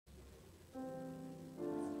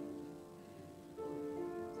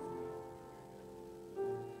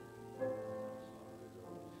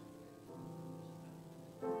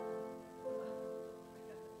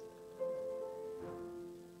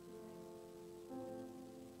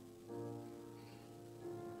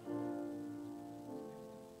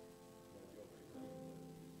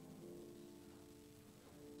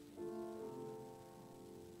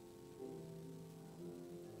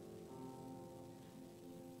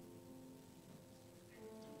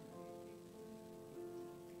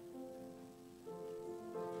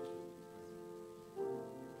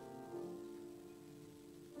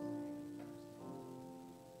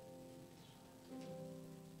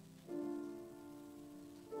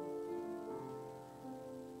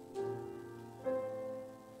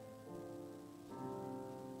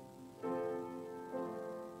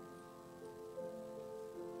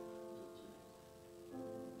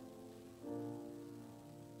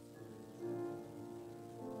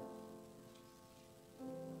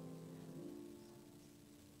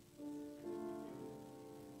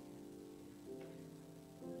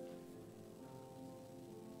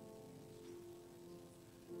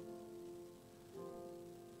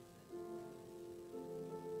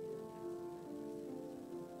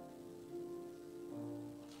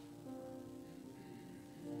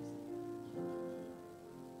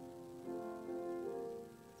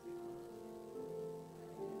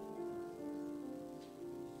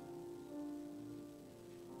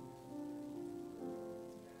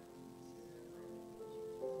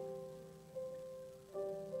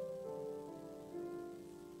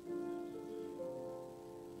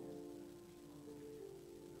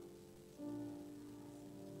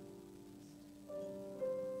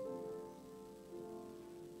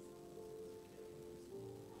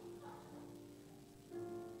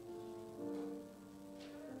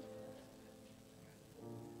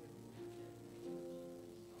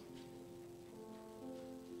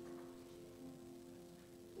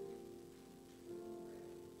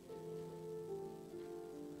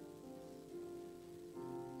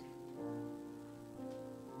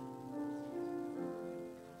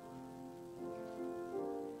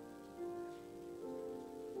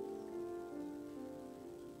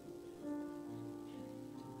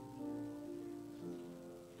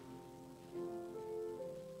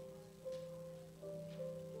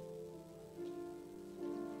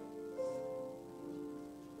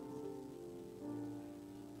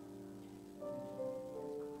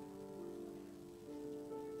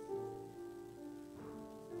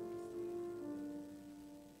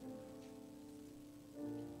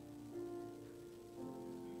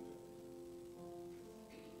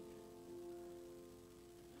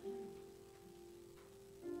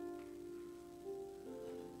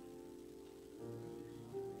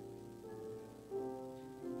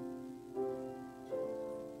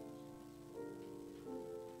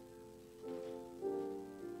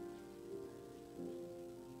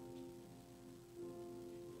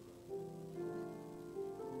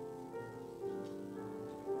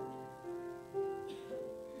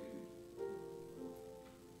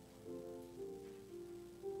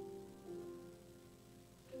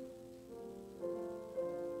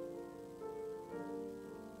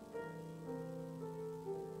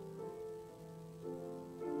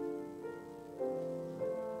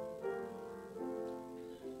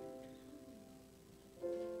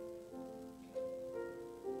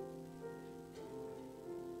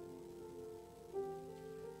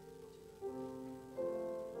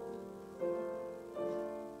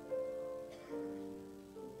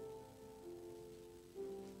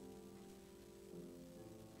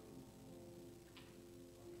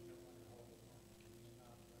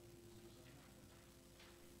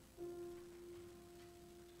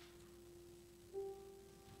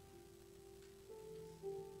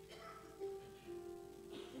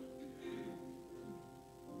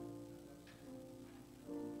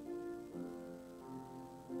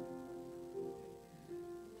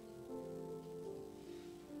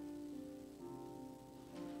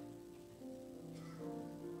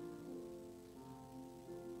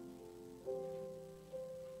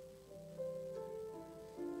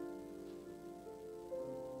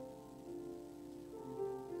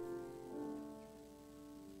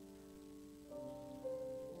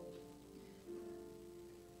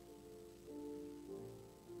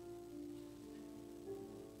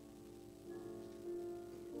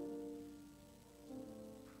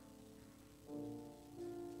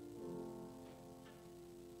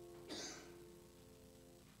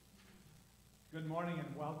morning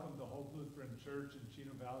and welcome to Hope Lutheran Church in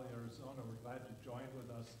Chino Valley, Arizona. We're glad you joined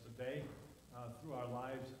with us today through our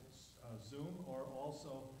live Zoom or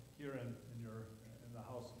also here in the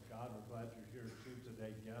house of God. We're glad you're here too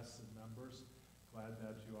today, guests and members. Glad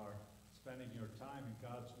that you are spending your time in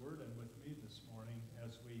God's Word and with me this morning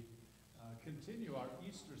as we continue our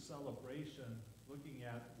Easter celebration, looking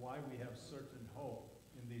at why we have certain hope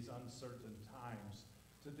in these uncertain times.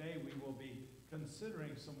 Today we will be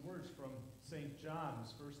considering some words from St. John,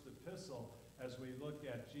 his first epistle, as we look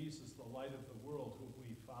at Jesus, the light of the world, whom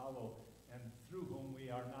we follow and through whom we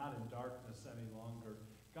are not in darkness any longer.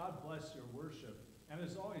 God bless your worship. And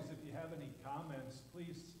as always, if you have any comments,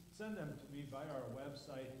 please send them to me via our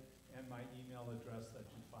website and my email address that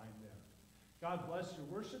you find there. God bless your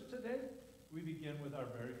worship today. We begin with our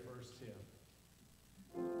very first hymn.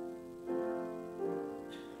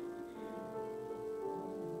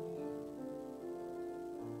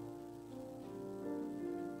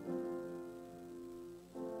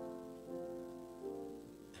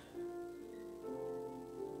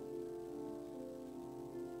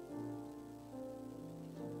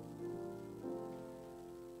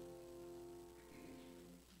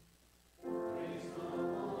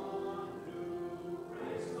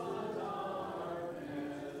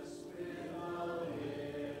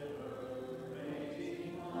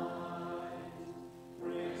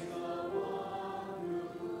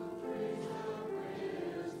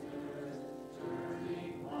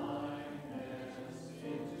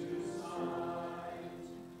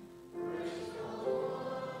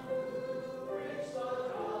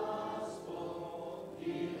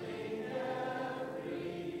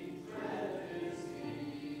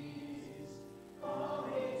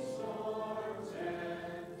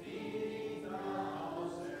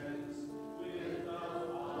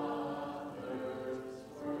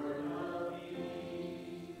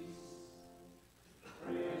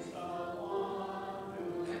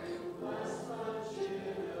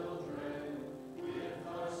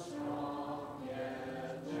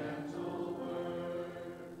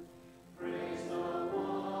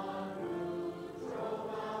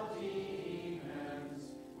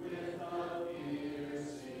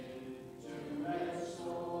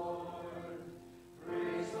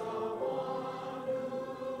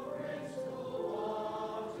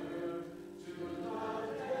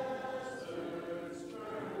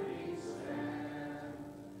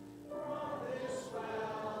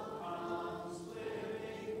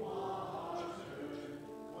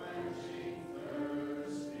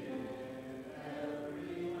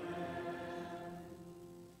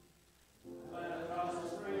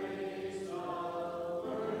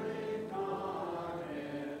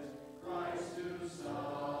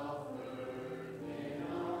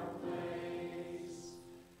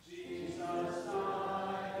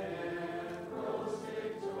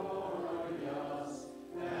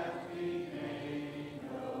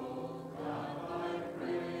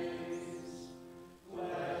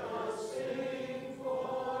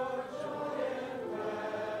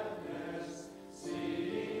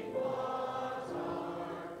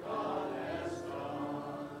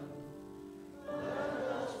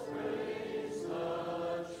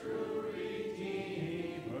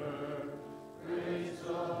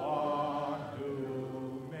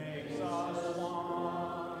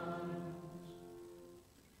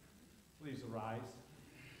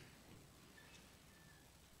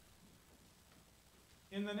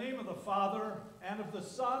 In the name of the Father, and of the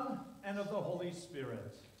Son, and of the Holy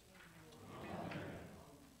Spirit. Amen.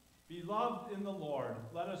 Beloved in the Lord,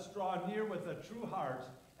 let us draw near with a true heart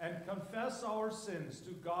and confess our sins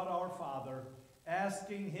to God our Father,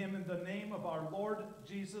 asking him in the name of our Lord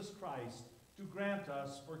Jesus Christ to grant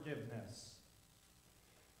us forgiveness.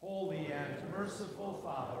 Holy and merciful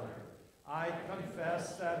Father, I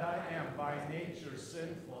confess that I am by nature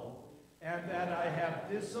sinful, and that I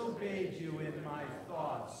have disobeyed you in my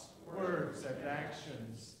thoughts, words, and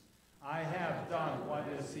actions. I have done what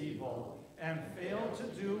is evil, and failed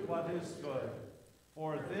to do what is good.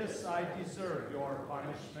 For this I deserve your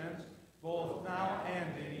punishment, both now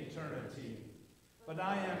and in eternity. But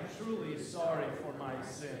I am truly sorry for my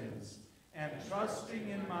sins, and trusting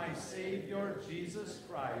in my Savior Jesus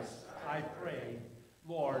Christ, I pray,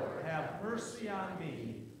 Lord, have mercy on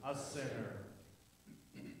me, a sinner.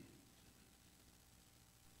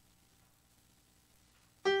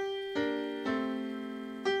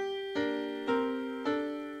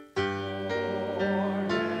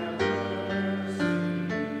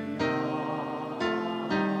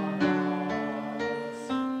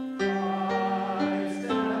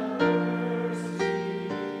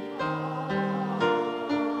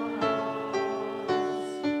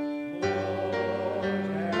 Oh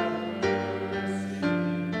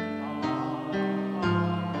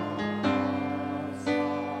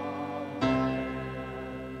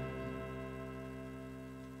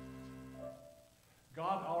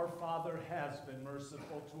Father has been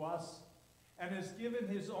merciful to us and has given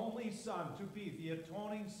his only Son to be the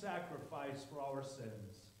atoning sacrifice for our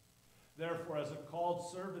sins. Therefore, as a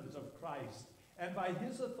called servant of Christ, and by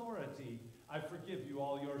his authority, I forgive you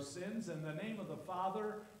all your sins in the name of the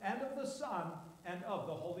Father, and of the Son, and of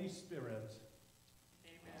the Holy Spirit.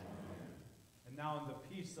 Amen. And now in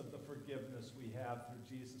the peace of the forgiveness we have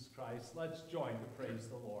through Jesus Christ, let's join to praise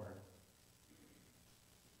the Lord.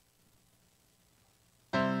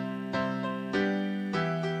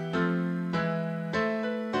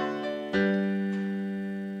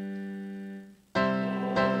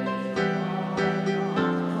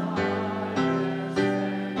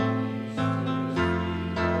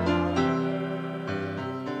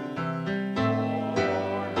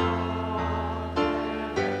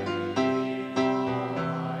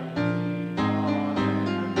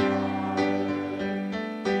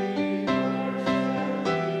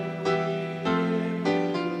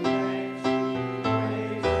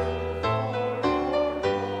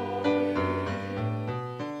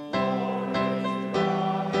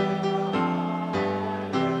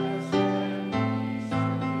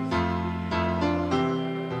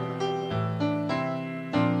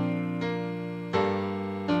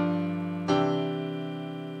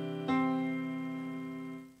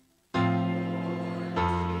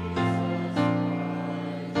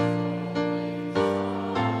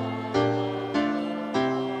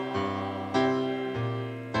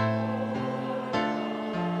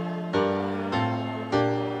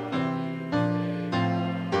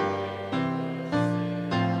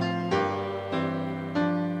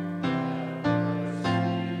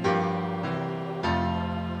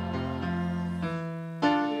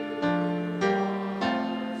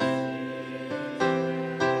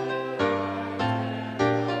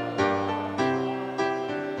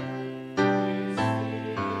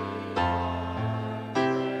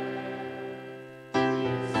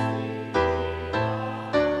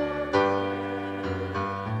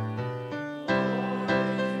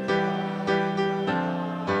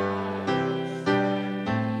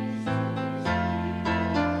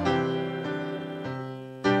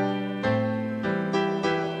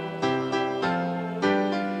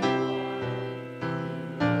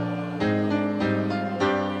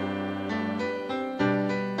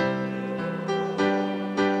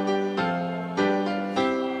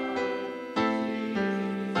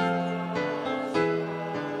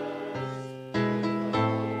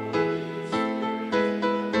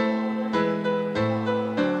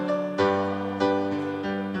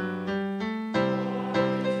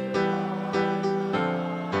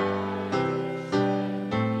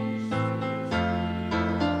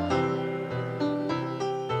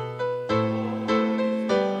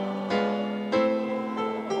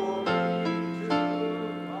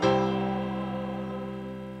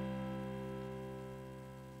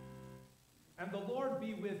 And the Lord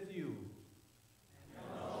be with you.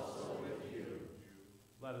 And also with you.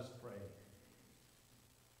 Let us pray.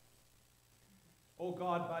 O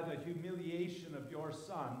God, by the humiliation of your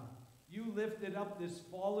Son, you lifted up this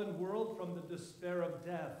fallen world from the despair of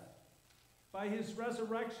death. By his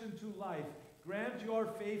resurrection to life, grant your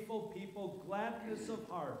faithful people gladness of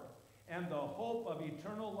heart and the hope of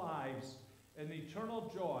eternal lives and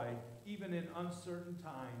eternal joy, even in uncertain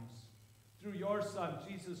times. Through your Son,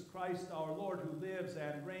 Jesus Christ, our Lord, who lives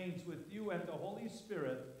and reigns with you and the Holy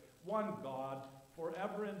Spirit, one God,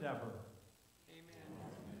 forever and ever.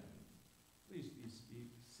 Amen. Please be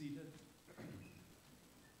seated.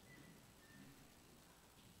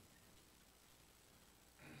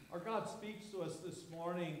 Our God speaks to us this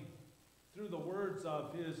morning through the words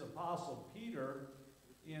of his apostle Peter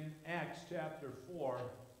in Acts chapter 4.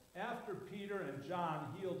 After Peter and John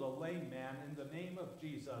healed a lame man in the name of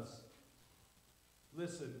Jesus,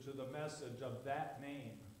 listen to the message of that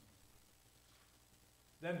name.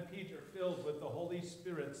 Then Peter, filled with the Holy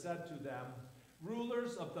Spirit, said to them,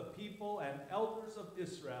 "Rulers of the people and elders of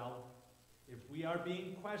Israel, if we are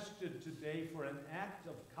being questioned today for an act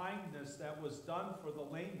of kindness that was done for the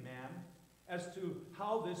lame man, as to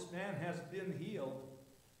how this man has been healed,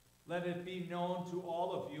 let it be known to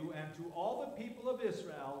all of you and to all the people of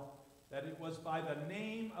Israel that it was by the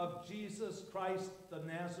name of Jesus Christ the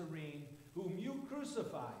Nazarene, whom you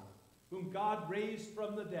crucified, whom God raised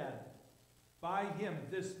from the dead. By him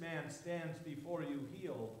this man stands before you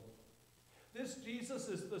healed. This Jesus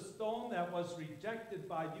is the stone that was rejected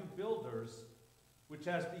by you builders, which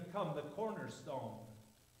has become the cornerstone.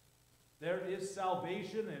 There is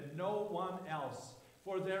salvation in no one else,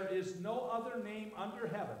 for there is no other name under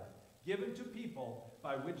heaven given to people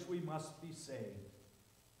by which we must be saved."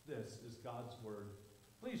 This is God's word.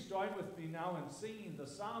 Please join with me now in singing the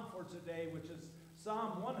psalm for today, which is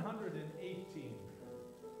Psalm 118.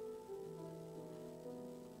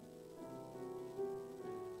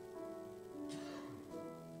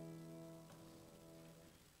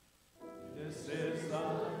 This is the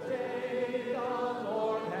day the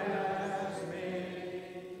Lord has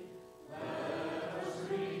made. Let us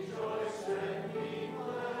rejoice and be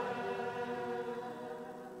glad.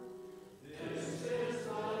 This is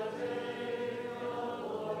the day the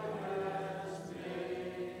Lord has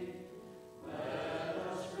made. Let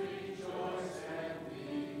us rejoice and be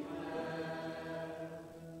glad.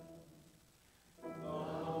 The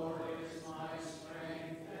Lord is my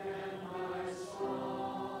strength and my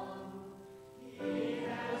song. He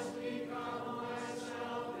has become my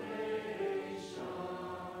salvation.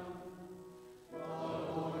 The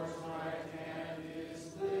Lord's right hand is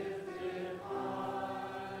lifted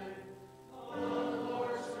high. The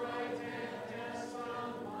Lord's right hand has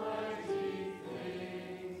found mighty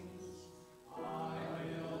things. I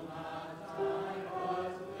will not die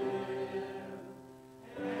but live,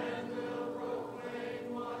 and will proclaim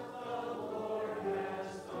what the Lord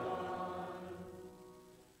has done.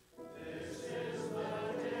 This is the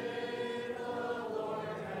day the Lord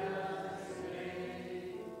has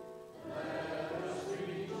made. Let us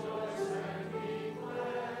rejoice and be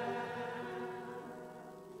glad.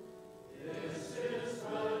 This is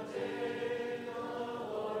the day the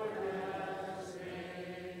Lord has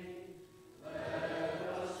made. Let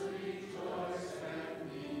us rejoice and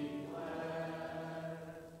be glad.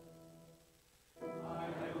 I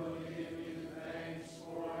will give you thanks,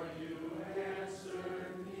 for you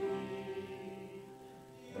answered me.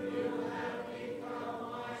 You have become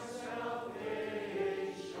my salvation.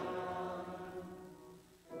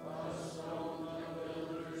 The stone the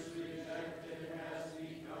builders rejected has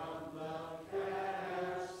become the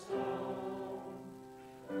capstone.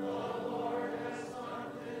 The Lord has done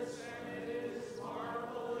this, and it is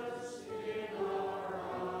marvelous in our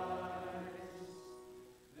eyes.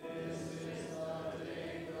 This is the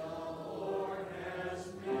day the Lord has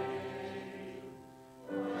made.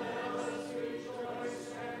 Let us rejoice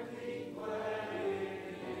and be glad in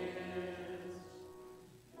it.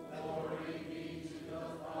 Glory be to the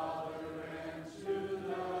Father, and to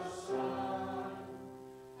the Son,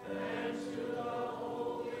 and to the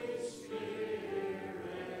Holy Spirit,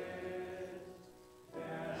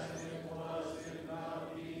 as it was in the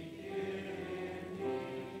beginning,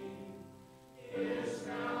 is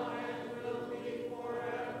now, and will be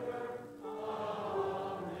forever.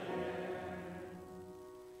 Amen.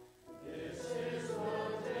 This is the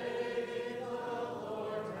day the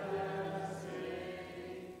Lord has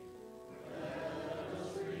made. Let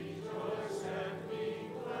us rejoice and be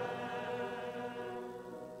glad.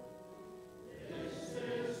 This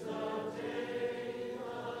is the day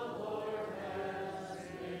the Lord has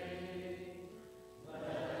made.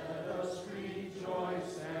 Let us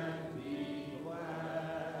rejoice and be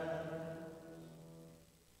glad.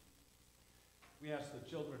 We ask the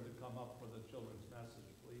children to come up for the children's message,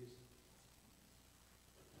 please.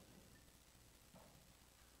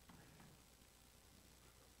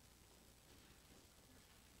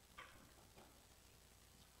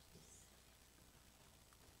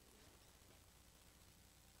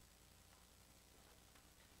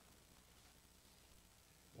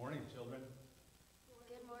 Morning, children.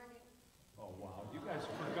 Good morning. Oh, wow, you guys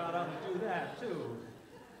forgot how to do that, too.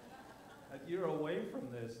 You're away from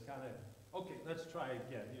this, kind of. Okay, let's try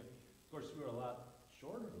again. Of course, we were a lot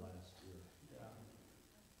shorter last year. Yeah.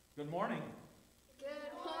 Good morning.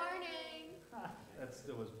 Good morning. That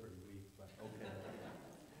still was pretty weak, but okay.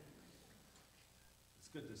 It's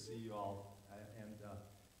good to see you all.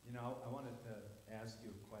 I wanted to ask you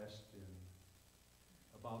a question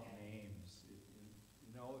about names.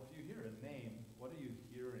 If you hear a name, what are you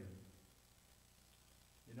hearing?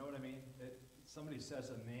 You know what I mean? Somebody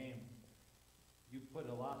says a name, you put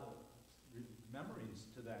a lot of memories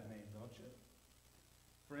to that name, don't you?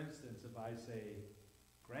 For instance, if I say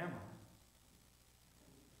grandma,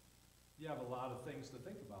 you have a lot of things to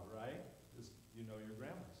think about, right? Because you know your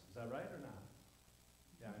grandmas. Is that right or not?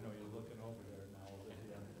 Yeah, I know you're looking over there now,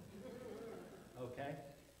 Olivia. Okay?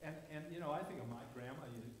 And I think of my grandma.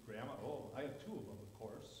 I have two of them, of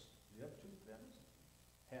course. You have two grandmas?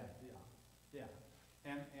 Yeah.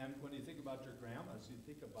 And when you think about your grandmas, you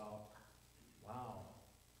think about, wow,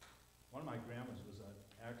 one of my grandmas was an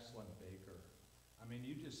excellent baker. I mean,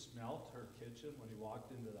 you just smelt her kitchen when you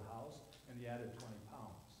walked into the house, and you added 20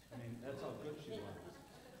 pounds. I mean, that's how good she was.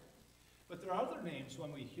 But there are other names,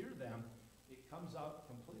 when we hear them, it comes out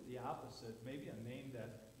completely opposite. Maybe a name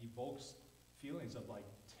that evokes feelings of like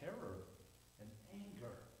terror and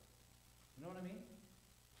anger. You know what I mean?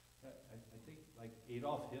 I think like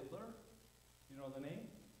Adolf Hitler, you know the name?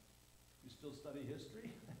 You still study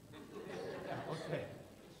history? Yeah, okay.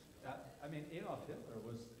 I mean, Adolf Hitler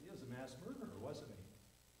was a mass murderer, wasn't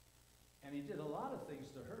he? And he did a lot of things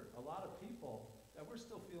to hurt a lot of people that we're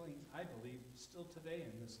still feeling, I believe, still today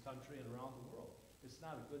in this country and around the world. It's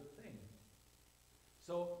not a good thing.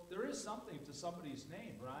 So there is something to somebody's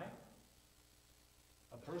name, right?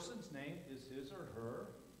 A person's name is his or her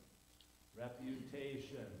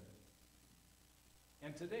reputation.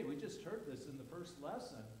 And today, we just heard this in the first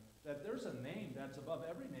lesson, that there's a name that's above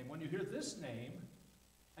every name. When you hear this name,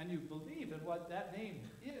 and you believe in what that name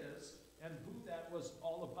is, and who that was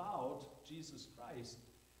all about, Jesus Christ,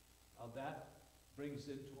 that brings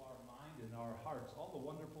into our mind and our hearts all the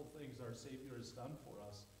wonderful things our Savior has done for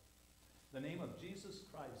us. The name of Jesus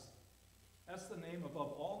Christ. That's the name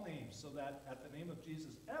above all names, so that at the name of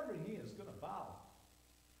Jesus, every knee is going to bow.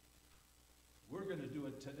 We're going to do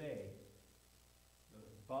it today.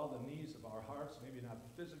 Bow the knees of our hearts, maybe not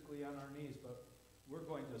physically on our knees, but we're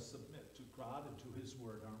going to submit to God and to His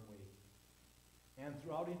Word, aren't we? And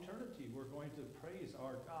throughout eternity, we're going to praise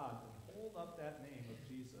our God and hold up that name of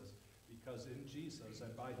Jesus, because in Jesus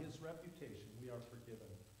and by His reputation, we are forgiven.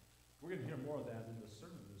 We're going to hear more of that in the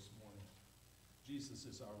sermon this morning. Jesus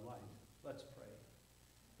is our light. Let's pray.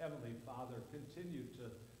 Heavenly Father, continue to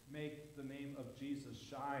make the name of Jesus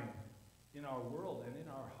shine in our world and in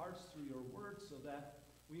our hearts through your word, so that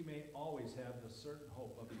we may always have the certain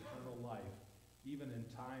hope of eternal life, even in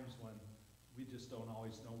times when we just don't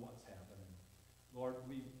always know what's happening. Lord,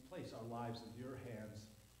 we place our lives in your hands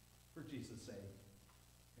for Jesus' sake.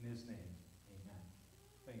 In His name, amen.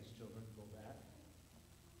 Thanks, children. Go back.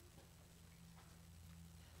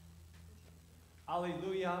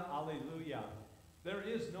 Alleluia, alleluia. There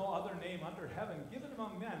is no other name under heaven given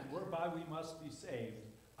among men whereby we must be saved.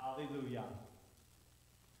 Alleluia.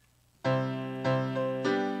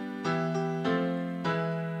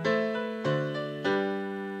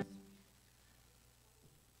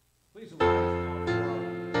 Please rise now for our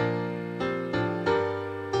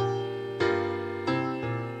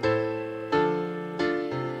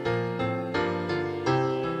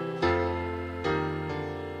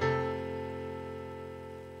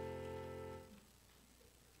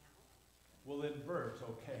we'll invert,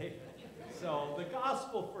 okay? So the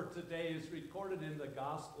gospel for today is recorded in the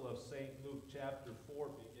Gospel of St. Luke chapter 4,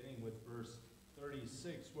 beginning with verse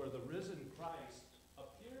 36, where the risen Christ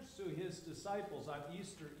appears to his disciples on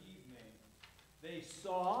Easter evening. They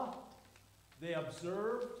saw, they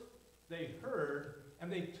observed, they heard,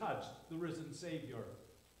 and they touched the risen Savior.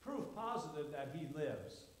 Proof positive that he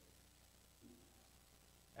lives.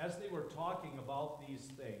 As they were talking about these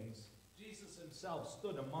things, Jesus himself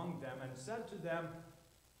stood among them and said to them,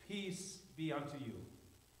 "Peace be unto you."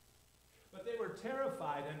 But they were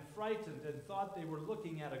terrified and frightened and thought they were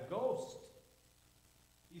looking at a ghost.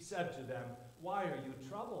 He said to them, "Why are you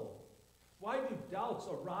troubled? Why do doubts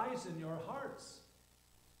arise in your hearts?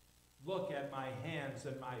 Look at my hands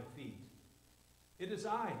and my feet. It is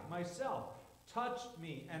I, myself. Touch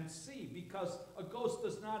me and see, because a ghost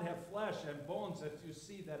does not have flesh and bones as you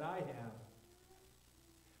see that I have."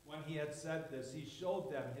 When he had said this, he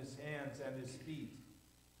showed them his hands and his feet.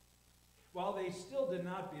 While they still did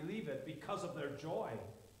not believe it because of their joy,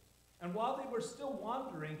 and while they were still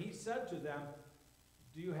wondering, he said to them,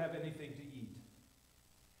 "Do you have anything to eat?"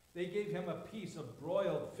 They gave him a piece of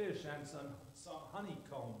broiled fish and some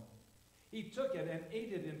honeycomb. He took it and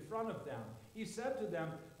ate it in front of them. He said to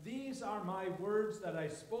them, "These are my words that I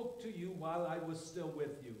spoke to you while I was still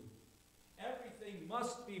with you. Everything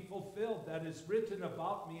must be fulfilled that is written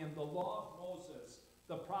about me in the law of Moses,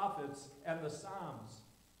 the prophets, and the Psalms."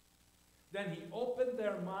 Then he opened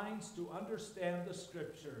their minds to understand the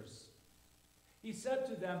scriptures. He said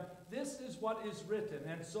to them, "This is what is written,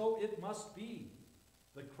 and so it must be.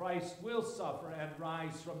 The Christ will suffer and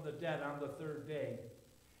rise from the dead on the third day,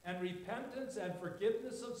 and repentance and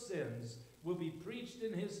forgiveness of sins will be preached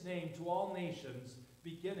in his name to all nations,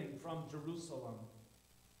 beginning from Jerusalem.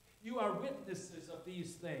 You are witnesses of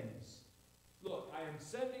these things. Look, I am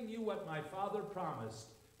sending you what my Father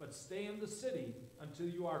promised, but stay in the city until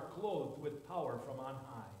you are clothed with power from on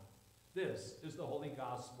high." This is the Holy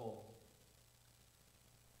Gospel.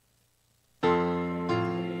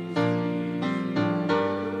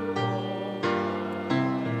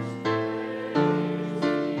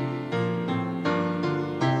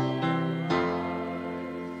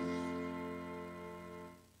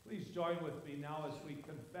 Please join with me now as we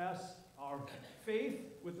confess our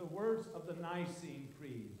faith with the words of the Nicene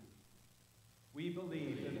Creed. We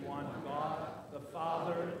believe in one God, the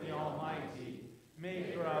Father, the Almighty,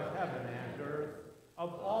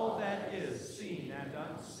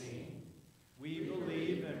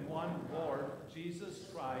 one Lord, Jesus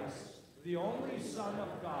Christ, the only Son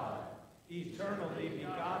of God, eternally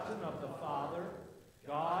begotten of the Father,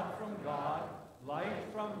 God from God, light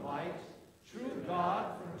from light, true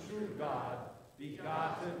God from true God,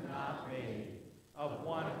 begotten, not made, of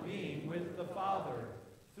one being with the Father.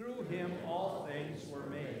 Through him all things were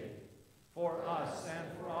made. For us and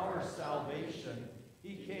for our salvation,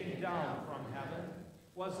 he came down from heaven,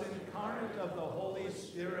 was incarnate of the Holy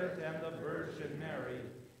Spirit and the Virgin Mary,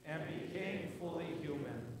 and became fully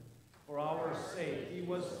human. For our sake he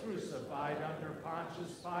was crucified under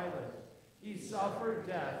Pontius Pilate. He suffered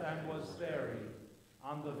death and was buried.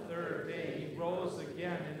 On the third day he rose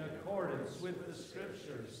again in accordance with the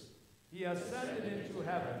Scriptures. He ascended into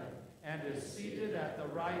heaven and is seated at the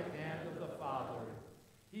right hand of the Father.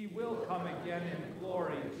 He will come again in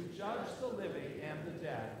glory to judge the living and the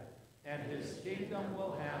dead, and his kingdom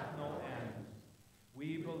will have no end.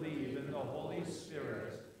 We believe in the Holy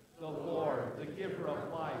Spirit, the Lord, the giver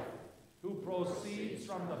of life, who proceeds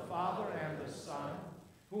from the Father and the Son,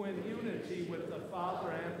 who in unity with the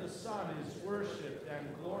Father and the Son is worshipped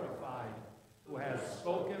and glorified, who has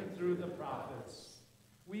spoken through the prophets.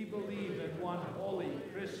 We believe in one holy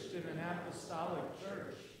Christian and apostolic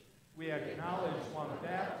church. We acknowledge one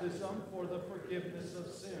baptism for the forgiveness of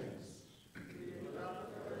sins,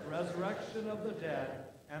 the resurrection of the dead,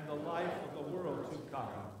 and the life of the world to come.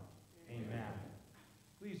 Amen.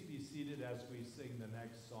 Please be seated as we sing the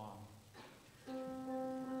next song.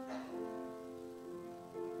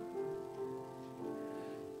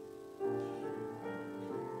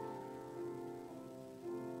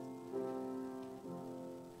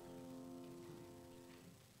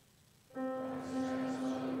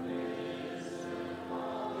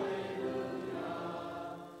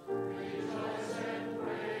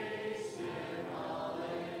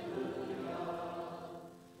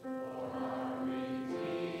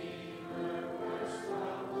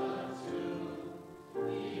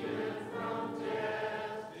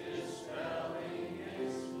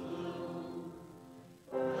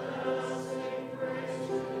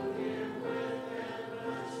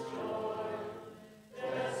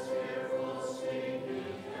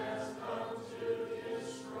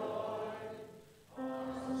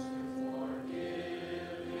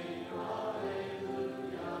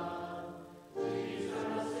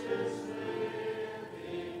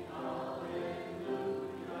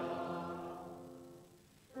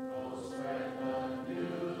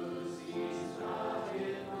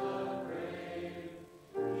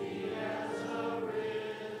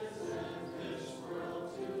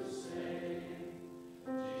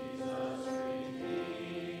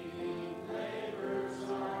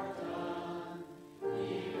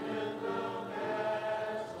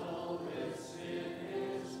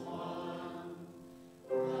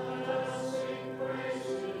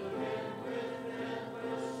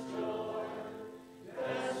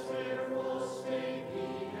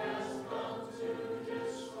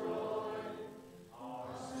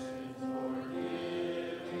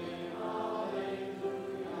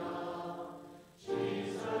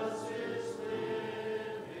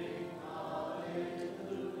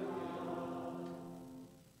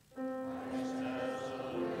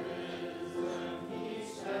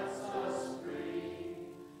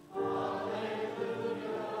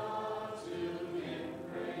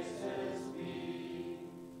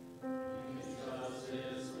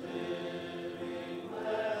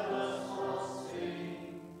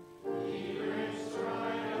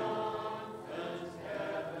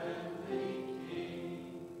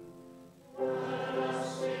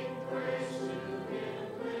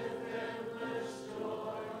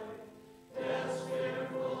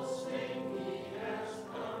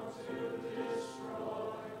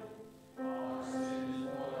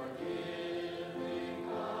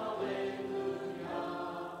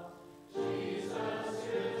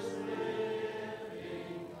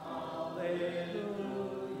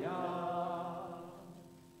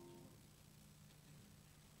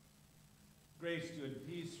 Grace to and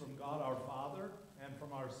peace from God our Father and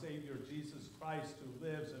from our Savior Jesus Christ, who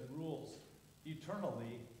lives and rules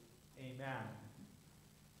eternally. Amen.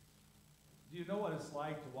 Do you know what it's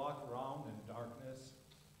like to walk around in darkness?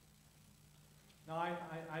 Now,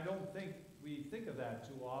 I don't think we think of that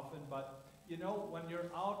too often, but you know, when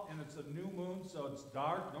you're out and it's a new moon, so it's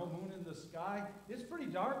dark, no moon in the sky, it's pretty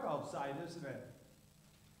dark outside, isn't it?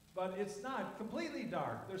 But it's not completely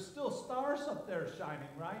dark. There's still stars up there shining,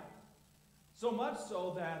 right? So much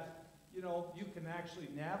so that, you know, you can actually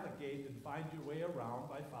navigate and find your way around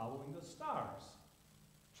by following the stars.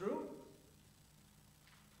 True?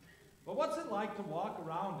 But what's it like to walk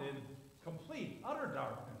around in complete, utter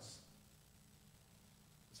darkness?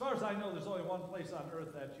 far as I know, there's only one place on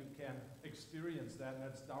earth that you can experience that, and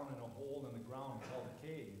that's down in a hole in the ground called a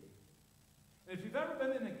cave. And if you've ever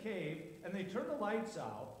been in a cave and they turn the lights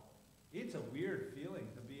out, it's a weird feeling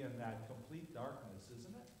to be in that complete darkness,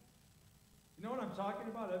 isn't it? You know what I'm talking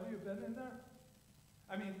about? Have you been in there?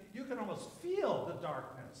 I mean, you can almost feel the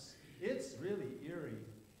darkness. It's really eerie.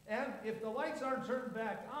 And if the lights aren't turned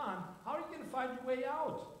back on, how are you going to find your way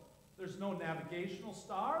out? There's no navigational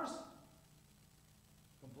stars.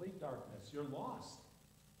 Complete darkness. You're lost.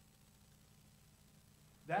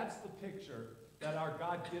 That's the picture that our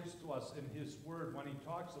God gives to us in His Word when He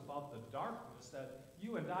talks about the darkness that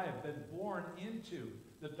you and I have been born into,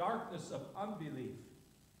 the darkness of unbelief.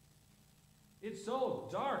 It's so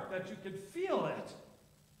dark that you can feel it.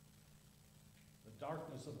 The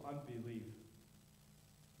darkness of unbelief.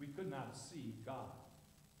 We could not see God.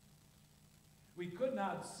 We could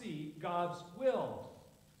not see God's will.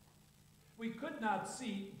 We could not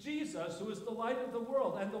see Jesus, who is the light of the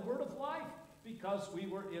world and the word of life, because we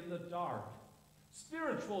were in the dark.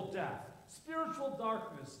 Spiritual death, spiritual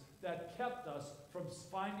darkness that kept us from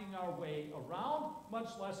finding our way around, much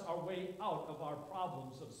less our way out of our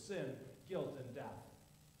problems of sin, guilt, and death.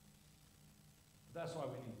 That's why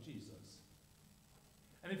we need Jesus.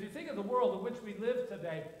 And if you think of the world in which we live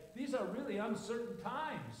today, these are really uncertain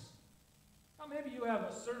times. Now, maybe you have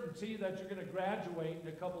a certainty that you're going to graduate in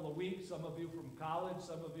a couple of weeks, some of you from college,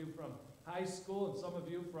 some of you from high school, and some of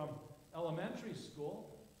you from elementary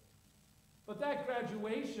school. But that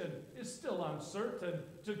graduation is still uncertain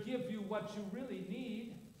to give you what you really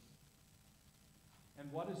need.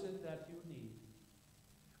 And what is it that you need?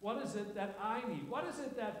 What is it that I need? What is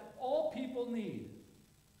it that all people need?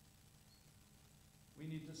 We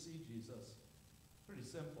need to see Jesus. Pretty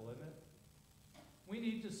simple, isn't it? We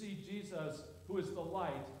need to see Jesus, who is the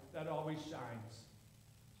light that always shines.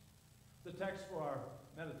 The text for our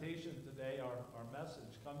meditation today, our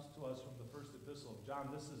message, comes to us from the first epistle of John.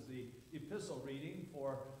 This is the epistle reading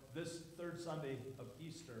for this third Sunday of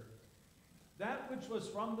Easter. That which was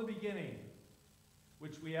from the beginning,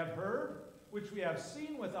 which we have heard, which we have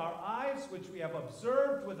seen with our eyes, which we have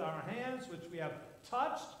observed with our hands, which we have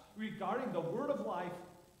touched, regarding the word of life.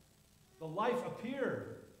 The life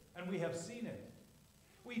appeared, and we have seen it.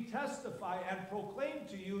 We testify and proclaim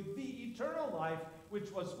to you the eternal life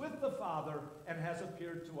which was with the Father and has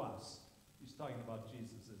appeared to us. He's talking about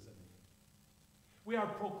Jesus, isn't he? We are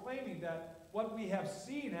proclaiming that what we have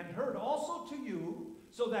seen and heard also to you,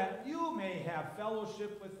 so that you may have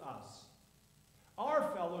fellowship with us.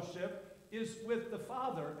 Our fellowship is with the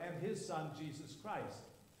Father and his Son, Jesus Christ.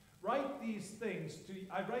 I write these things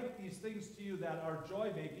to you that our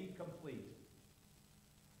joy may be complete.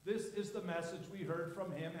 This is the message we heard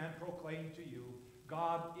from him and proclaimed to you.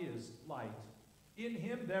 God is light. In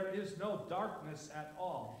him there is no darkness at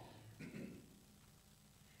all.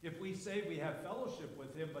 If we say we have fellowship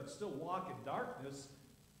with him but still walk in darkness,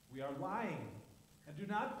 we are lying and do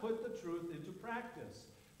not put the truth into practice.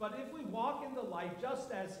 But if we walk in the light just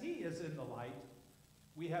as he is in the light,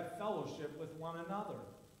 we have fellowship with one another.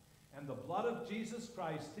 And the blood of Jesus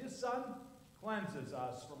Christ, his Son, cleanses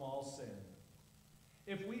us from all sin.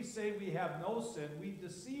 If we say we have no sin, we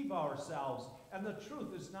deceive ourselves, and the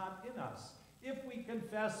truth is not in us. If we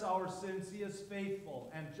confess our sins, he is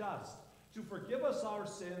faithful and just to forgive us our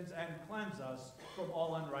sins and cleanse us from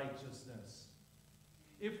all unrighteousness.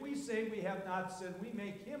 If we say we have not sinned, we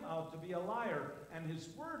make him out to be a liar, and his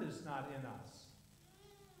word is not in us.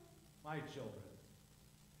 My children,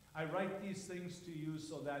 I write these things to you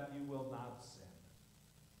so that you will not sin.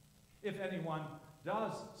 If anyone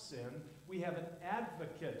does sin, we have an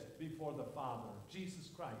advocate before the Father, Jesus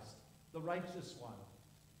Christ, the righteous one.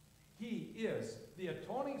 He is the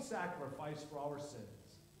atoning sacrifice for our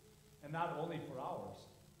sins, and not only for ours,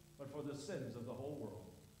 but for the sins of the whole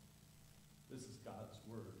world. This is God's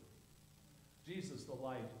word. Jesus, the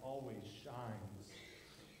light, always shines.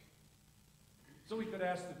 So we could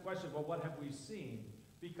ask the question, well, what have we seen?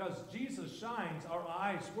 Because Jesus shines, our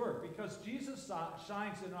eyes work. Because Jesus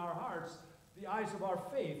shines in our hearts, the eyes of our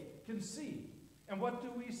faith can see. And what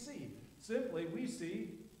do we see? Simply, we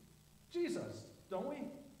see Jesus, don't we?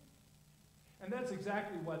 And that's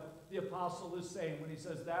exactly what the apostle is saying when he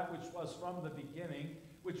says that which was from the beginning,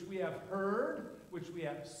 which we have heard, which we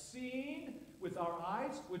have seen with our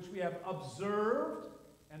eyes, which we have observed,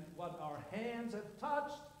 and what our hands have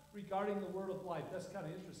touched regarding the word of life. That's kind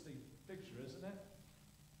of an interesting picture, isn't it?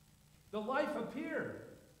 The life appeared,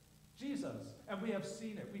 Jesus, and we have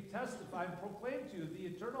seen it. We testify and proclaim to you the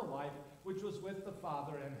eternal life which was with the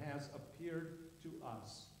Father and has appeared to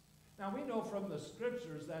us. Now we know from the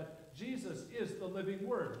scriptures that Jesus is the living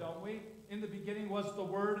Word, don't we? In the beginning was the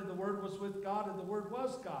Word, and the Word was with God, and the Word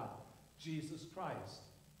was God, Jesus Christ.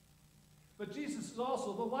 But Jesus is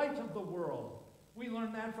also the light of the world. We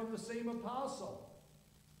learn that from the same apostle.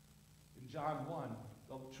 In John 1,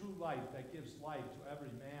 the true light that gives light to every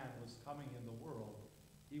man was coming in the world.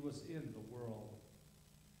 He was in the world.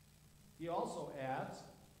 He also adds,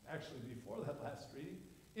 actually before that last reading,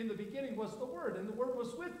 in the beginning was the Word, and the Word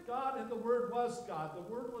was with God, and the Word was God.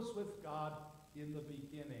 The Word was with God in the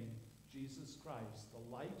beginning. Jesus Christ,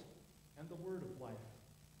 the light and the Word of life.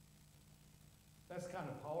 That's kind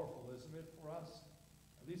of powerful, isn't it, for us?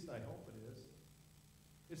 At least I hope it is.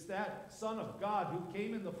 It's that Son of God who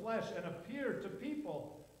came in the flesh and appeared to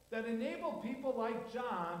people that enabled people like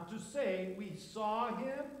John to say, we saw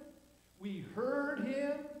him, we heard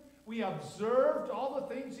him, we observed all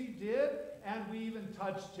the things he did, and we even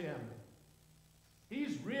touched him.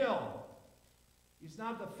 He's real. He's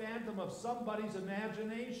not the phantom of somebody's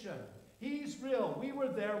imagination. He's real. We were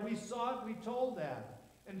there. We saw it. We told that.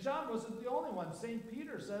 And John wasn't the only one. St.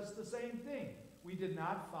 Peter says the same thing. We did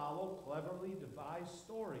not follow cleverly devised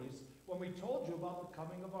stories when we told you about the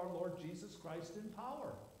coming of our Lord Jesus Christ in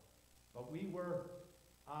power. But we were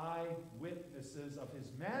eyewitnesses of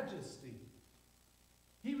his majesty.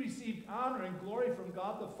 He received honor and glory from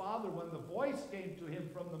God the Father when the voice came to him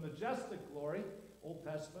from the majestic glory. Old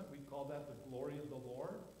Testament, we call that the glory of the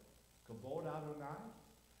Lord. Kavod Adonai.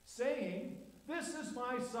 Saying, this is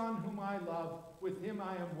my Son whom I love. With him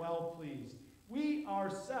I am well pleased. We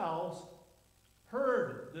ourselves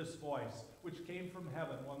heard this voice, which came from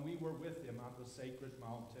heaven when we were with him on the sacred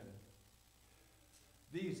mountain.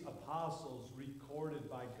 These apostles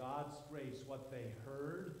recorded by God's grace what they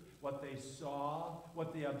heard, what they saw,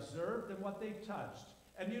 what they observed, and what they touched.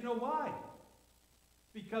 And you know why?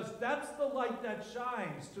 Because that's the light that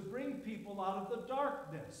shines to bring people out of the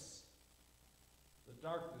darkness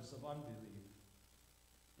of unbelief,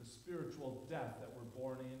 the spiritual death that we're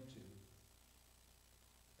born into.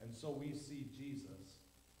 And so we see Jesus.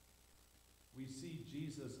 We see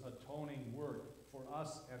Jesus' atoning work for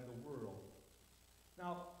us and the world.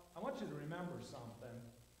 Now, I want you to remember something,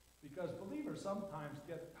 because believers sometimes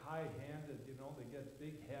get high-handed, they get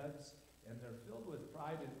big heads, and they're filled with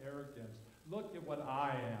pride and arrogance. Look at what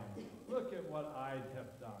I am. Look at what I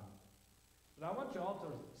have done. But I want you all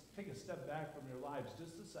to take a step back from your lives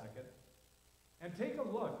just a second and take a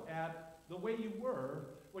look at the way you were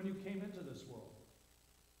when you came into this world.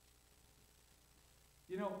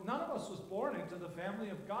 None of us was born into the family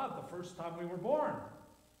of God the first time we were born.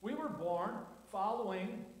 We were born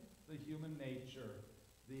following the human nature,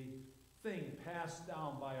 the thing passed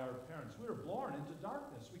down by our parents. We were born into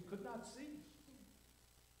darkness. We could not see.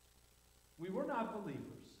 We were not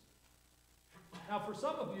believers. Now, for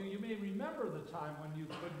some of you, you may remember the time when you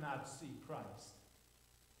could not see Christ.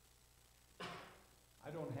 I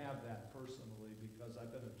don't have that personally because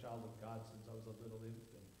I've been a child of God since I was a little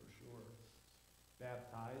infant, for sure.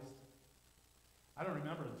 Baptized. I don't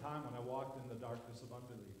remember a time when I walked in the darkness of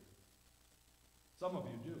unbelief. Some of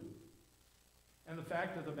you do. And the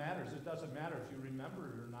fact of the matter is, it doesn't matter if you remember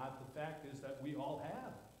it or not. The fact is that we all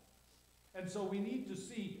have. And so we need to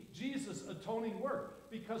see Jesus' atoning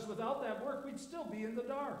work, because without that work, we'd still be in the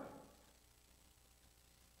dark.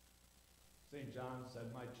 St. John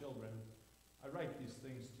said, my children, I write these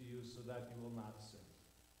things to you so that you will not sin.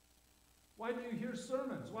 Why do you hear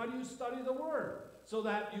sermons? Why do you study the Word? So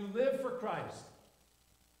that you live for Christ.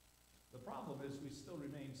 The problem is we still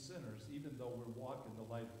remain sinners, even though we're walking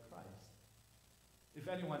the light of Christ. If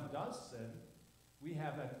anyone does sin, we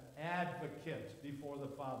have an advocate before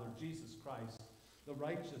the Father, Jesus Christ, the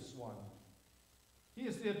righteous one. He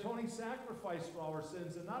is the atoning sacrifice for our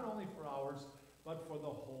sins, and not only for ours, but for the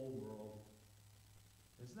whole world.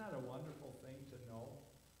 Isn't that a wonderful thing to know?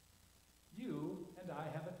 You and I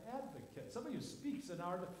have an advocate. Somebody who speaks in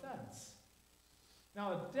our defense.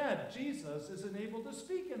 Now, a dead Jesus is enabled to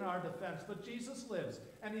speak in our defense, but Jesus lives,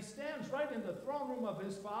 and he stands right in the throne room of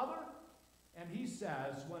his Father, and he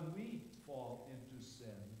says, when we fall into sin,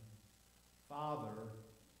 Father,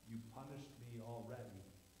 you punished me already.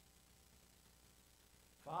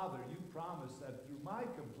 Father, you promised that through my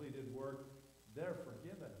completed work, they're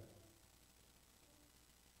forgiven.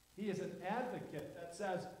 He is an advocate that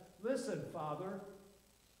says, listen, Father,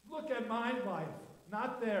 look at my life,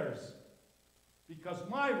 not theirs, because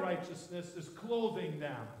my righteousness is clothing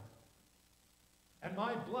them. And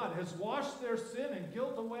my blood has washed their sin and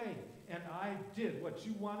guilt away. And I did what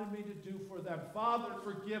you wanted me to do for them. Father,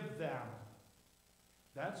 forgive them.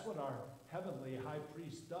 That's what our heavenly high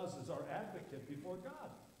priest does as our advocate before God.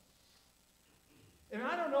 And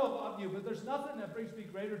I don't know about you, but there's nothing that brings me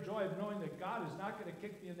greater joy of knowing that God is not going to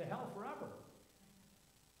kick me into hell forever.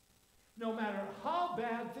 No matter how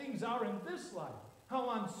bad things are in this life, how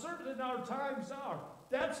uncertain our times are,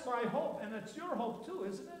 that's my hope, and it's your hope too,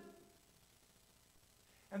 isn't it?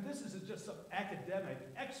 And this isn't just some academic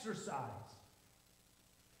exercise.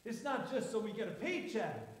 It's not just so we get a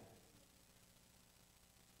paycheck.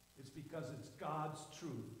 It's because it's God's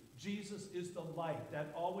truth. Jesus is the light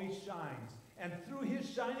that always shines. And through his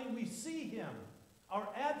shining, we see him, our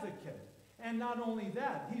advocate. And not only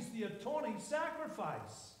that, he's the atoning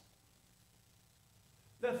sacrifice.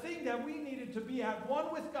 The thing that we needed to be at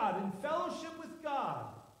one with God, in fellowship with God.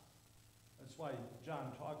 That's why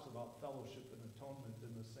John talks about fellowship and atonement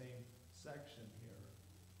in the same section here.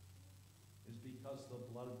 Is because the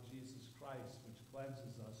blood of Jesus Christ, which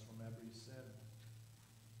cleanses us from every sin.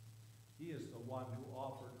 He is the one who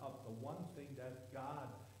offered up the one thing that God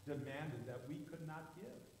demanded that we could not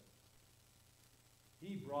give.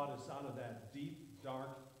 He brought us out of that deep, dark,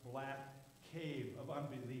 black cave of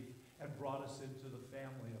unbelief and brought us into the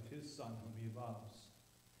family of his Son whom he loves.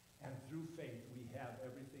 And through faith, we have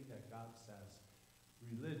everything that God says.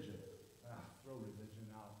 Religion, throw religion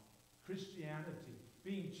out. Christianity,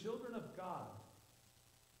 being children of God.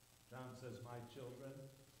 John says, my children.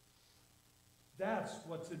 That's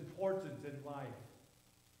what's important in life.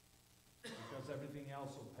 Because everything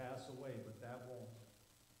else will pass away, but that won't.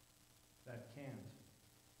 That can't.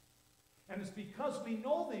 And it's because we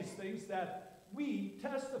know these things that we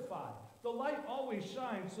testify. The light always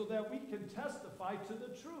shines so that we can testify to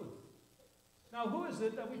the truth. Now, who is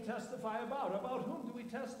it that we testify about? About whom do we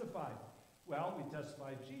testify? Well, we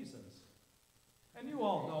testify Jesus. And you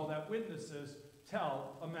all know that witnesses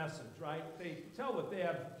tell a message, right? They tell what they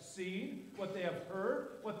have seen, what they have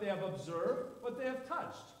heard, what they have observed, what they have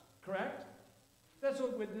touched. Correct? That's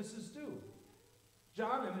what witnesses do.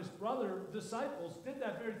 John and his brother disciples did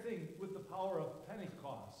that very thing with the power of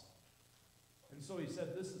Pentecost. And so he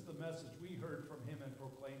said, this is the message we heard from him and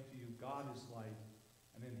proclaimed to you. God is light,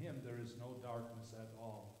 and in him there is no darkness at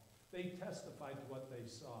all. They testified to what they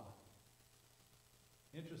saw.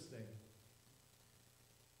 Interesting.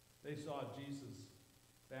 They saw Jesus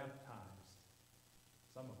baptized,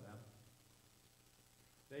 some of them.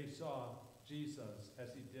 They saw Jesus as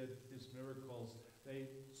he did his miracles. They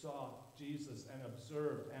saw Jesus and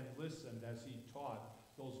observed and listened as he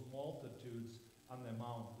taught those multitudes on the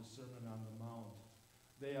mount, the Sermon on the Mount.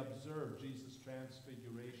 They observed Jesus'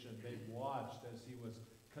 transfiguration. They watched as he was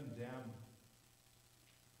condemned.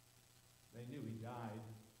 They knew he died.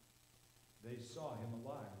 They saw him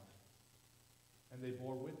alive. And they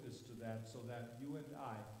bore witness to that so that you and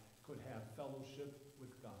I could have fellowship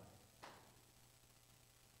with God.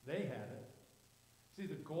 They had it. See,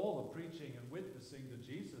 the goal of preaching and witnessing to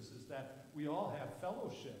Jesus is that we all have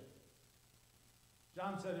fellowship.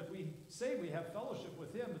 John said, if we say we have fellowship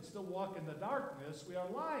with him but still walk in the darkness, we are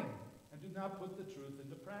lying and do not put the truth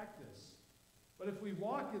into practice. But if we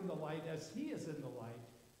walk in the light as he is in the light,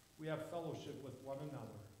 we have fellowship with one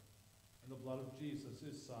another. And the blood of Jesus,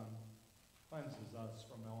 his Son, cleanses us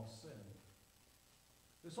from all sin.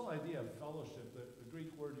 This whole idea of fellowship, the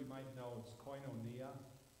Greek word you might know, it's koinonia,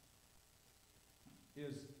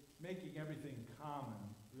 is making everything common.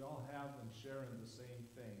 We all have and share in the same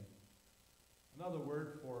thing. Another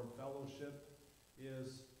word for fellowship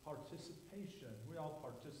is participation. We all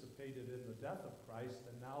participated in the death of Christ,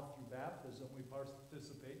 and now through baptism we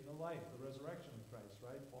participate in the life, the resurrection of Christ,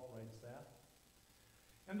 right? Paul writes that.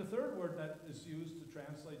 And the third word that is used to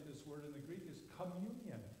translate this word in the Greek is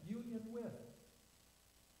communion, union with.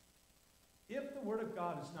 If the word of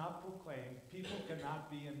God is not proclaimed, people cannot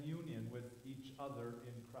be in union with each other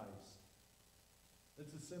in Christ.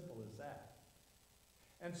 It's as simple as that.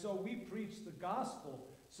 And so we preach the gospel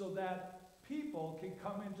so that people can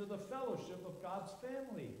come into the fellowship of God's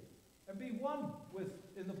family and be one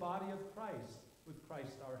in the body of Christ, with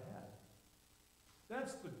Christ our head.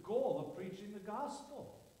 That's the goal of preaching the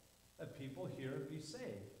gospel, that people hear and be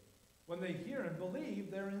saved. When they hear and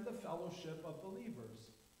believe, they're in the fellowship of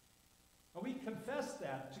believers. And we confess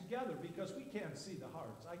that together because we can't see the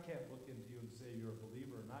hearts. I can't look into you and say you're a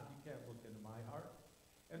believer or not. You can't look into my heart.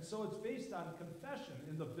 And so it's based on confession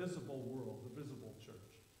in the visible world, the visible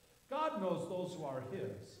church. God knows those who are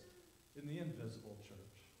his in the invisible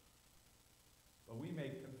church. But we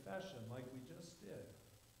make confession like we just did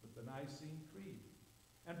with the Nicene Creed.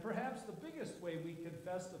 And perhaps the biggest way we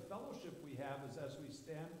confess the fellowship we have is as we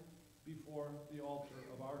stand before the altar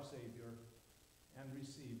of our Savior and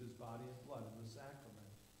receive his body and blood in the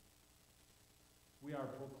sacrament. We are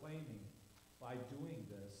proclaiming by doing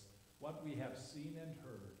this what we have seen and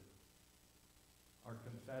heard.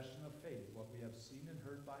 confession of faith, what we have seen and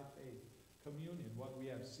heard by faith. Communion, what we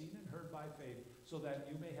have seen and heard by faith, so that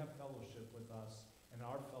you may have fellowship with us, and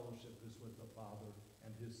our fellowship is with the Father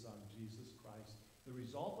and his Son, Jesus Christ. The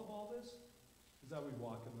result of all this is that we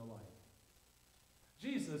walk in the light.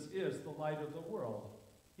 Jesus is the light of the world.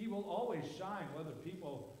 He will always shine whether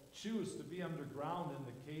people choose to be underground in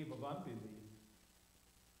the cave of unbelief.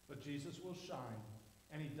 But Jesus will shine,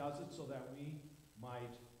 and he does it so that we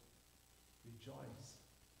might rejoice.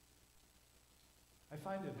 I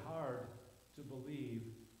find it hard to believe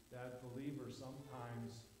that believers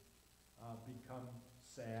sometimes become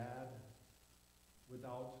sad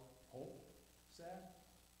without hope. Sad.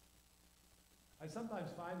 I sometimes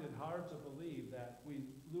find it hard to believe that we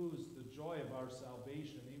lose the joy of our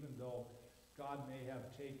salvation even though God may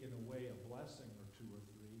have taken away a blessing or two or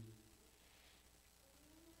three.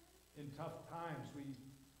 In tough times, we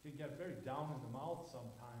can get very down in the mouth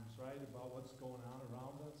sometimes, right, about what's going on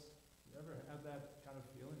around us. You ever have that kind of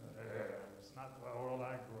feeling? It's not the world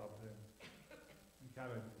I grew up in. You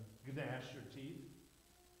kind of gnash your teeth.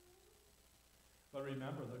 But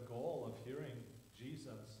remember, the goal of hearing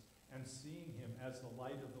Jesus and seeing him as the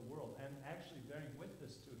light of the world and actually bearing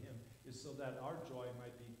witness to him is so that our joy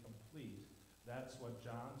might be complete. That's what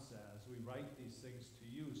John says. We write these things to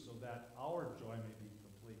you so that our joy may be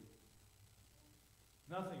complete.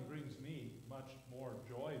 Nothing brings me much more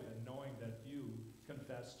joy than knowing that you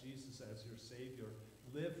confess Jesus as your Savior,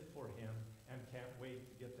 live for him, and can't wait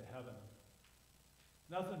to get to heaven.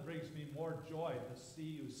 Nothing brings me more joy to see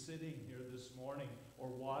you sitting here this morning or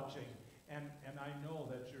watching, and I know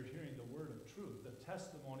that you're hearing the word of truth, the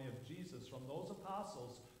testimony of Jesus from those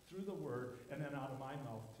apostles through the word and then out of my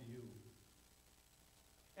mouth to you.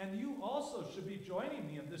 And you also should be joining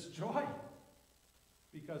me in this joy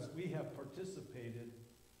because we have participated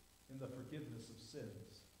in the forgiveness of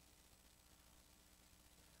sins.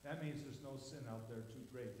 That means there's no sin out there too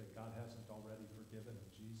great that God hasn't already forgiven in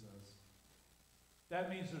Jesus. That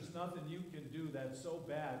means there's nothing you can do that's so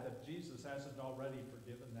bad that Jesus hasn't already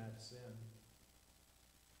forgiven that sin.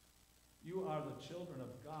 You are the children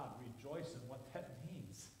of God. Rejoice in what that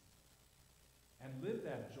means. And live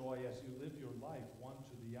that joy as you live your life one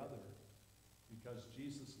to the other. Because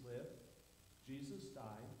Jesus lived, Jesus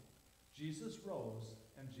died, Jesus rose,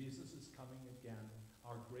 and Jesus is coming again,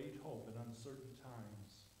 our great hope in uncertain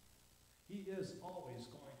times. He is always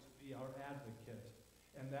going to be our advocate.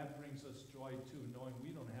 And that brings us joy, too, knowing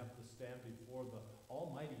we don't have to stand before the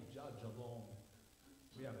almighty judge alone.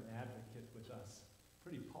 We have an advocate with us.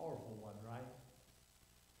 Pretty powerful one, right?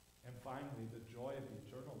 And finally, the joy of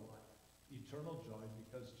eternal life. Eternal joy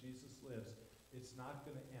because Jesus lives. It's not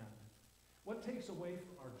going to end. What takes away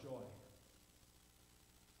from our joy?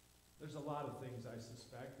 There's a lot of things, I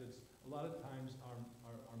suspect. It's a lot of times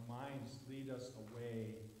our minds lead us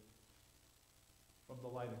away from the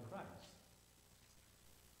light of Christ.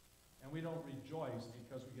 And we don't rejoice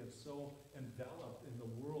because we get so enveloped in the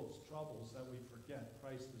world's troubles that we forget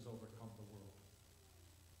Christ has overcome the world.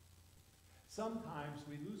 Sometimes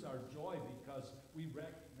we lose our joy because we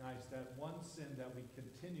recognize that one sin that we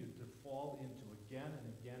continue to fall into again and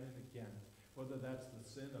again and again, whether that's the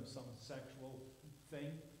sin of some sexual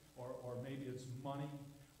thing, or maybe it's money,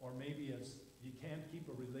 or maybe it's you can't keep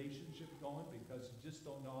a relationship going because you just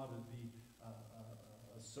don't know how to be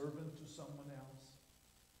a servant to someone else.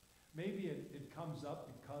 Maybe it comes up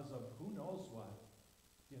because of who knows what.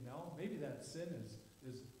 You know, maybe that sin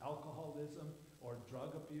is alcoholism or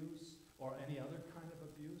drug abuse or any other kind of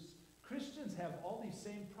abuse. Christians have all these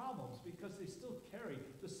same problems because they still carry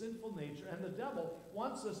the sinful nature, and the devil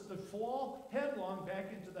wants us to fall headlong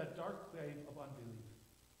back into that dark cave of unbelief.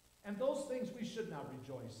 And those things we should not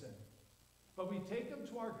rejoice in. But we take them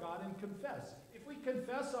to our God and confess. If we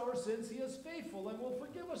confess our sins, he is faithful and will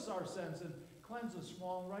forgive us our sins and cleanse us from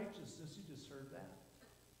all unrighteousness. You just heard that.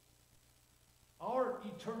 Our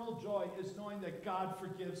eternal joy is knowing that God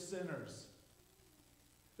forgives sinners.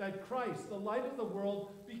 That Christ, the light of the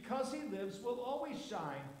world, because he lives, will always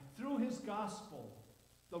shine through his gospel.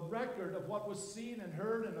 The record of what was seen and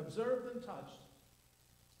heard and observed and touched.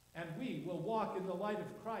 And we will walk in the light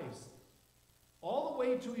of Christ all the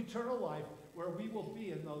way to eternal life, where we will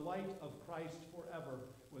be in the light of Christ forever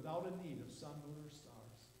without a need of sun, moon, or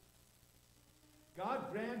stars.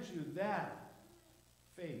 God grants you that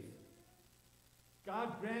faith.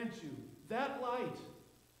 God grants you that light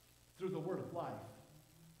through the word of life.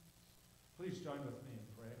 Please join with me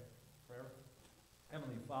in prayer.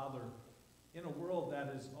 Heavenly Father, in a world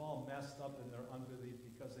that is all messed up in their unbelief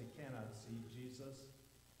because they cannot see Jesus,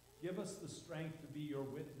 give us the strength to be your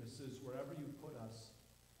witnesses wherever you put us,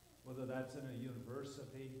 whether that's in a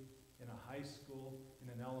university, in a high school, in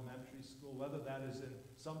an elementary school, whether that is in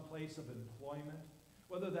some place of employment,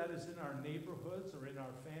 whether that is in our neighborhoods or in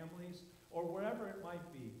our families, or wherever it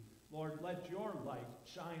might be. Lord, let your light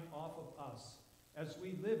shine off of us as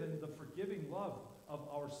we live in the forgiving love of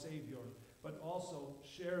our Savior, but also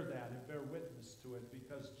share that and bear witness to it,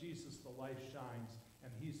 because Jesus, the light, shines,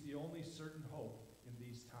 and he's the only certain hope in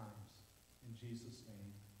these times. In Jesus'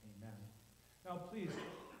 name, amen. Now please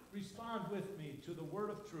respond with me to the word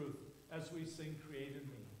of truth as we sing Create in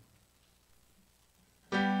Me.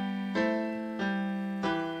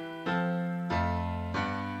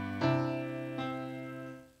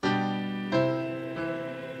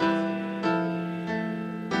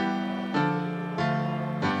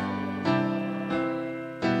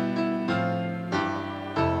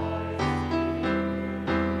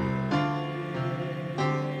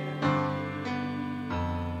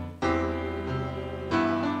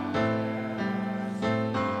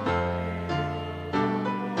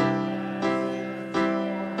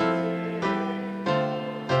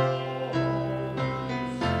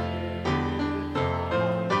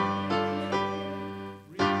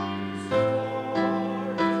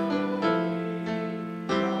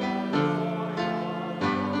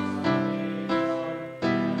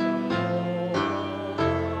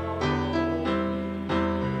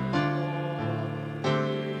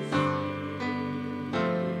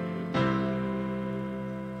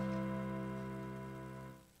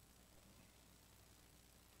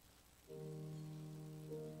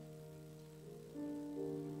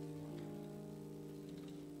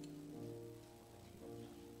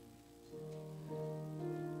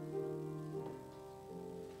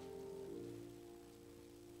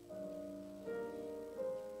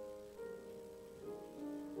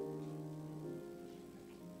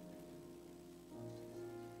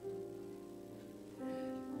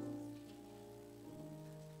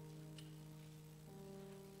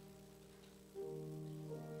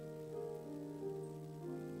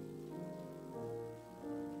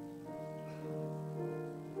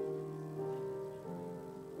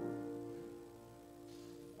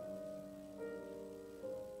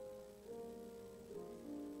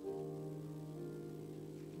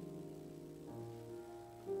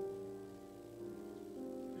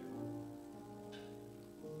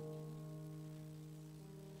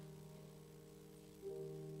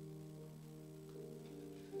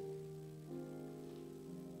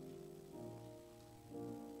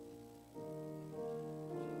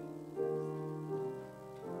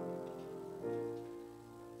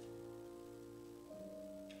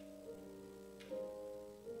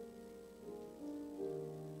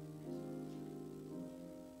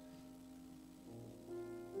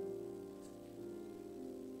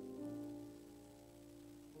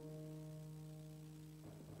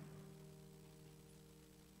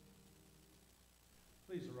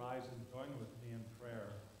 Please arise and join with me in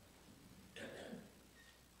prayer.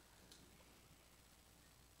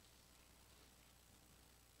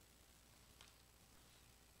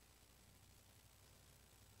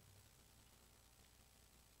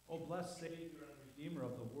 O blessed Savior and Redeemer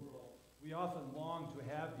of the world, we often long to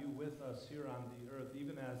have you with us here on the earth,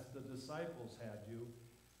 even as the disciples had you.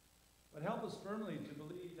 But help us firmly to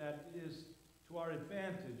believe that it is to our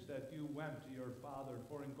advantage that you went to your Father,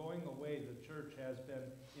 for in going away the church has been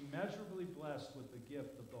immeasurably blessed with the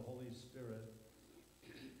gift of the Holy Spirit.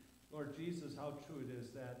 Lord Jesus, how true it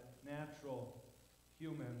is that natural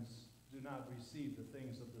humans do not receive the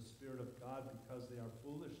things of the Spirit of God because they are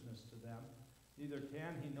foolishness to them. Neither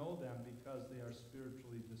can he know them because they are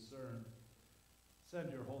spiritually discerned.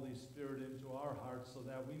 Send your Holy Spirit into our hearts so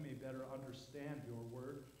that we may better understand your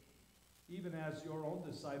word. Even as your own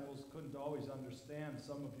disciples couldn't always understand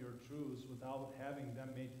some of your truths without having them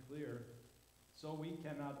made clear, so we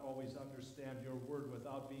cannot always understand your word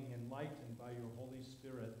without being enlightened by your Holy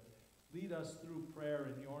Spirit. Lead us through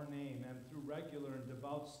prayer in your name and through regular and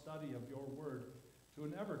devout study of your word to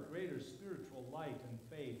an ever greater spiritual light and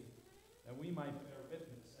faith, that we might bear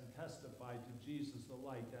witness and testify to Jesus, the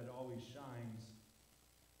light that always shines.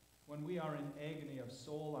 When we are in agony of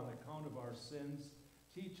soul on account of our sins,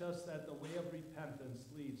 teach us that the way of repentance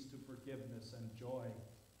leads to forgiveness and joy.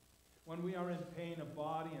 When we are in pain of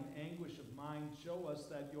body and anguish of mind, show us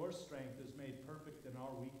that your strength is made perfect in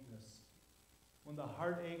our weakness. When the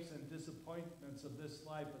heartaches and disappointments of this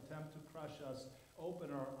life attempt to crush us,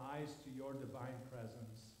 open our eyes to your divine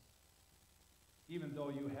presence. Even though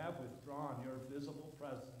you have withdrawn your visible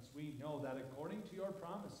presence, we know that according to your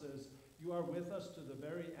promises, you are with us to the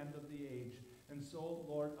very end of the age. And so,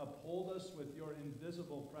 Lord, uphold us with your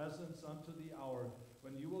invisible presence unto the hour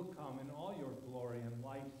when you will come in all your glory and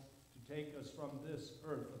light to take us from this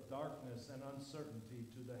earth of darkness and uncertainty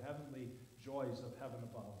to the heavenly joys of heaven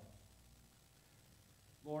above.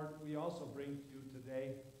 Lord, we also bring to you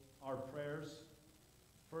today our prayers.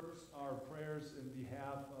 First, our prayers in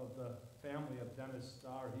behalf of the family of Dennis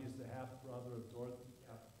Starr. He is the half-brother of Dorothy,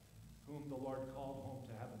 whom the Lord called home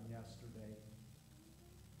to heaven yesterday.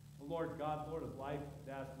 Lord God, Lord of life and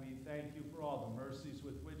death, we thank you for all the mercies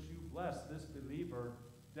with which you bless this believer,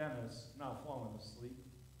 Dennis, now fallen asleep.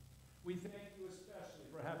 We thank you especially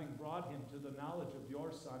for having brought him to the knowledge of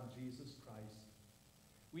your Son, Jesus Christ.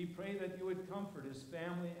 We pray that you would comfort his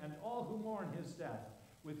family and all who mourn his death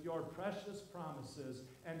with your precious promises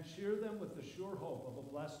and cheer them with the sure hope of a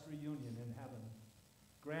blessed reunion in heaven.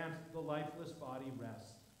 Grant the lifeless body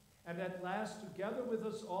rest, and at last, together with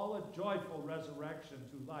us all, a joyful resurrection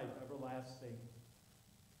to life everlasting.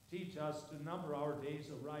 Teach us to number our days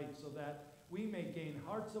aright so that we may gain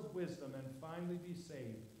hearts of wisdom and finally be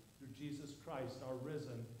saved through Jesus Christ, our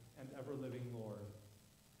risen and ever-living Lord.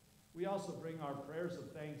 We also bring our prayers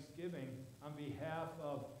of thanksgiving on behalf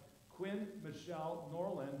of Quinn Michelle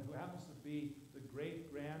Norland, who happens to be the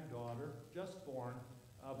great-granddaughter, just born,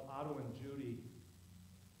 of Otto and Judy.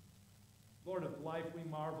 Lord of life, we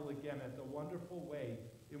marvel again at the wonderful way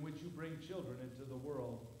in which you bring children into the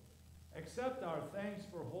world. Accept our thanks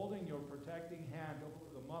for holding your protecting hand over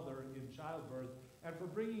the mother in childbirth and for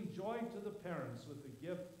bringing joy to the parents with the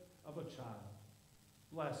gift of a child.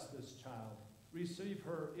 Bless this child. Receive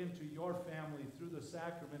her into your family through the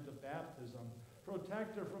sacrament of baptism.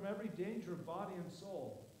 Protect her from every danger of body and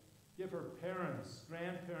soul. Give her parents,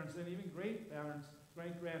 grandparents, and even great-parents,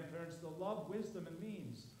 great-grandparents the love, wisdom, and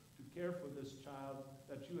means to care for this child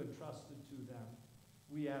that you entrusted to them.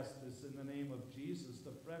 We ask this in the name of Jesus,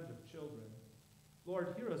 the friend of children.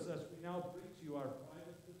 Lord, hear us as we now bring to you our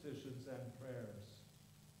private petitions and prayers.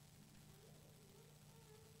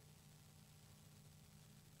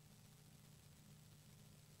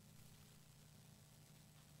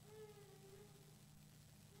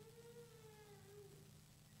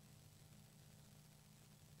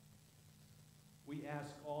 We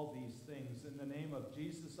ask all these things in the name of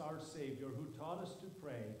Jesus, our Savior, who taught us to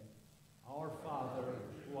pray, Our Father,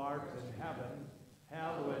 who art in heaven,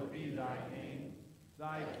 hallowed be thy name.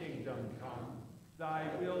 Thy kingdom come. Thy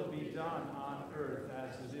will be done on earth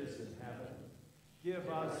as it is in heaven. Give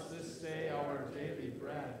us this day our daily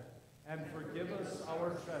bread, and forgive us our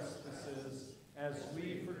trespasses, as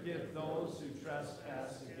we forgive those who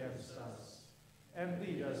trespass against us. And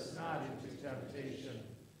lead us not into temptation,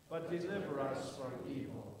 but deliver us from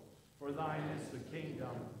evil. For thine is the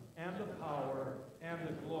kingdom, and the power, and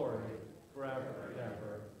the glory, forever and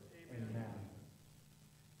ever. Amen.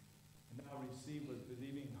 And now receive with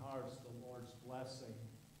believing hearts the Lord's blessing.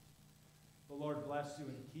 The Lord bless you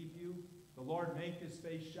and keep you. The Lord make his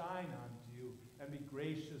face shine unto you, and be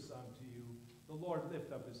gracious unto you. The Lord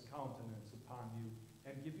lift up his countenance upon you,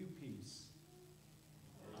 and give you peace.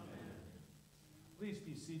 Amen. Please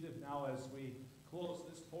be seated now as we close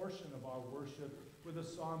this portion of our worship with a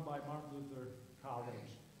song by Martin Luther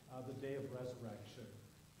College, The Day of Resurrection.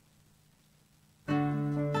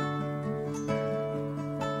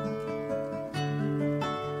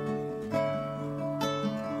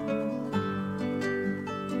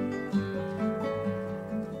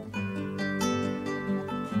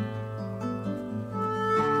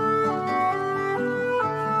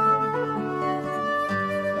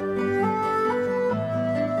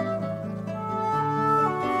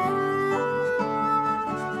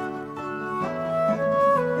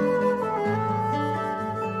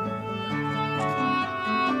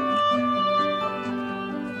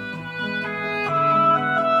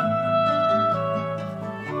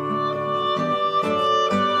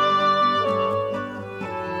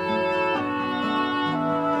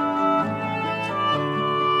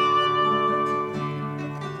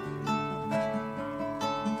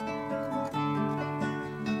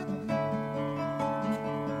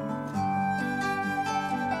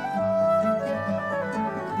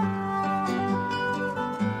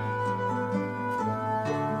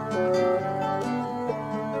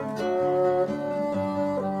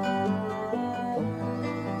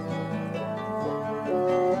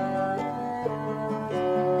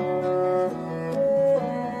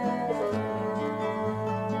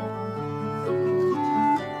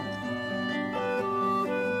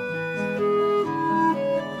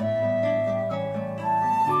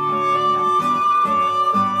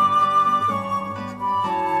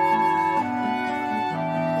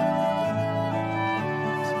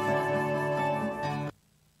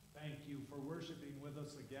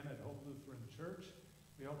 Lutheran Church.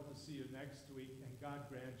 We hope to see you next week, and God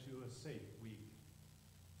grant you a safe week.